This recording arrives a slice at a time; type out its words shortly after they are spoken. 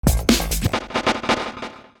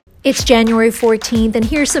It's January 14th, and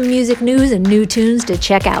here's some music news and new tunes to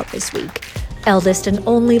check out this week. Eldest and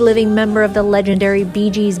only living member of the legendary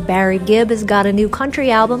Bee Gees, Barry Gibb, has got a new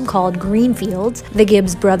country album called Greenfields, the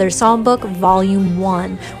Gibbs Brothers Songbook Volume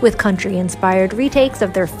 1, with country-inspired retakes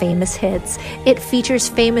of their famous hits. It features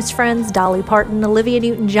famous friends Dolly Parton, Olivia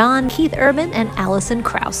Newton-John, Keith Urban, and Alison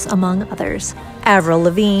Krauss, among others. Avril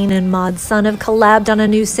Lavigne and Mod Sun have collabed on a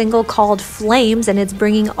new single called Flames, and it's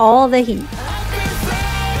bringing all the heat.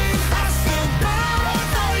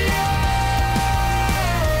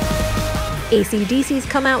 AC/DC's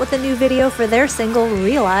come out with a new video for their single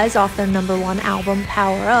Realize off their #1 album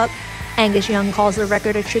Power Up. Angus Young calls the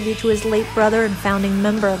record a tribute to his late brother and founding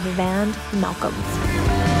member of the band, Malcolm.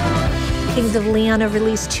 Kings of Leon have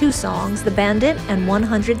released 2 songs, The Bandit and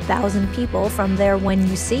 100,000 People, from their When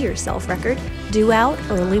You See Yourself record, due out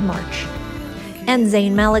early March. And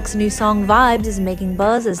Zayn Malik's new song Vibes is making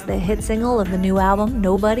buzz as the hit single of the new album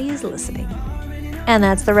Nobody Is Listening. And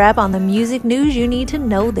that's the wrap on the music news you need to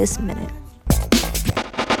know this minute.